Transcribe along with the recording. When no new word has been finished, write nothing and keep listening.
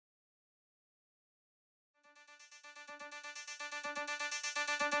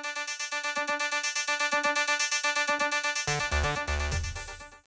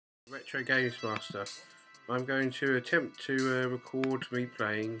Retro Games Master. I'm going to attempt to record me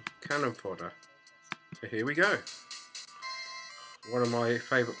playing Cannon Fodder. So here we go. One of my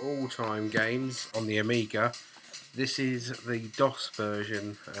favourite all-time games on the Amiga. This is the DOS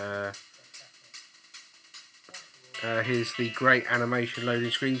version. Here's the great animation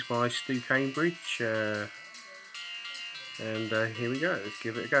loading screens by Stu Cambridge. And here we go. Let's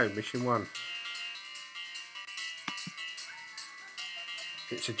give it a go. Mission 1.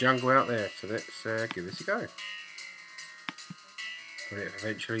 It's a jungle out there, so let's give this a go. When it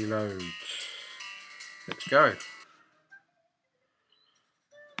eventually loads. Let's go.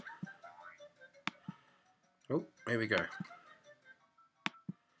 Oh, here we go.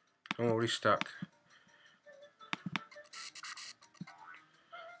 I'm already stuck.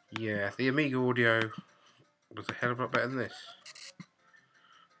 Yeah, the Amiga audio was a hell of a lot better than this.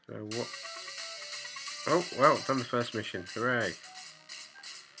 So what? Oh, well, done the first mission. Hooray.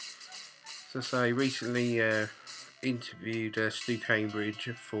 As I say, recently interviewed Stu Cambridge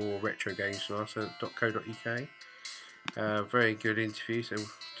for retrogamesmaster.co.uk. Very good interview, so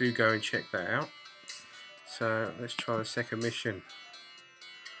do go and check that out. So let's try the second mission.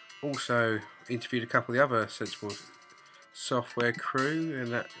 Also interviewed a couple of the other Sensible Software crew,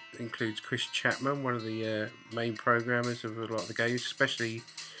 and that includes Chris Chapman, one of the main programmers of a lot of the games, especially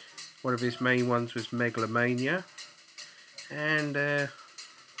one of his main ones was Megalomania. And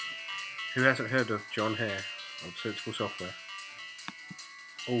who hasn't heard of John Hare of Sensible Software?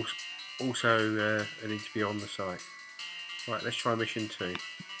 Also an interview on the site. Right, let's try mission 2.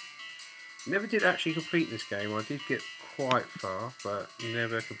 Never did actually complete this game. I did get quite far, but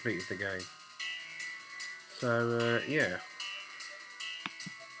never completed the game. So yeah.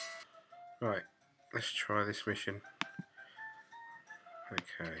 Right, let's try this mission.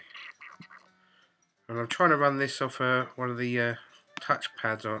 Okay. And I'm trying to run this off one of the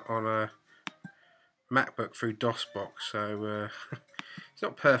touchpads on a MacBook through DOSBox, so it's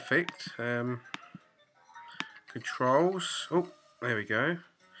not perfect. Controls. Oh, there we go.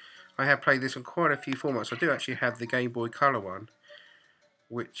 I have played this on quite a few formats. I do actually have the Game Boy Color one,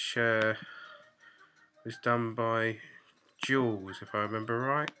 which was done by Jules, if I remember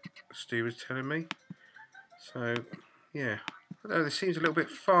right. Stu was telling me. So yeah, although this seems a little bit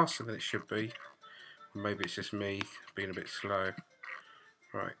faster than it should be. Or maybe it's just me being a bit slow.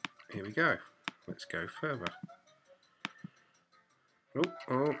 Right, here we go. Let's go further.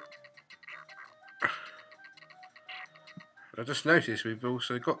 Oh. I just noticed we've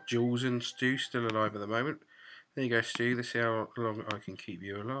also got Jules and Stu still alive at the moment. There you go, Stu. Let's see how long I can keep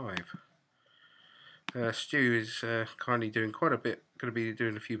you alive. Stu is kindly doing quite a bit. Going to be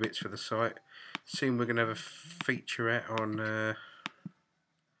doing a few bits for the site. Soon we're going to have a featurette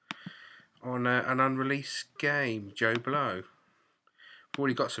on an unreleased game, Joe Blow. We've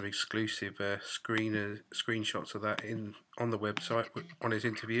already got some exclusive screenshots of that on the website on his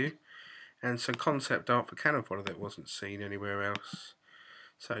interview, and some concept art for Cannon Fodder that wasn't seen anywhere else.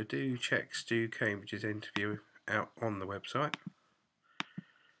 So do check Stu Cambridge's interview out on the website.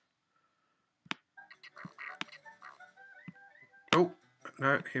 Oh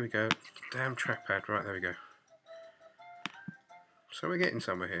no, here we go. Damn trackpad. Right, there we go. So we're getting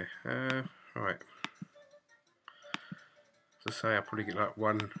somewhere here. Right. As I say, I'll probably get like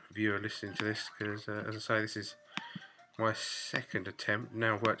one viewer listening to this because, as I say, this is my second attempt.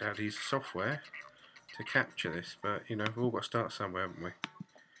 Now I've worked out how to use the software to capture this, but you know, we've all got to start somewhere, haven't we?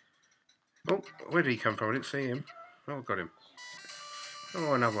 Oh, where did he come from? I didn't see him. Oh, I got him.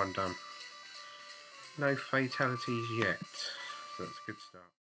 Oh, another one done. No fatalities yet. So that's a good start.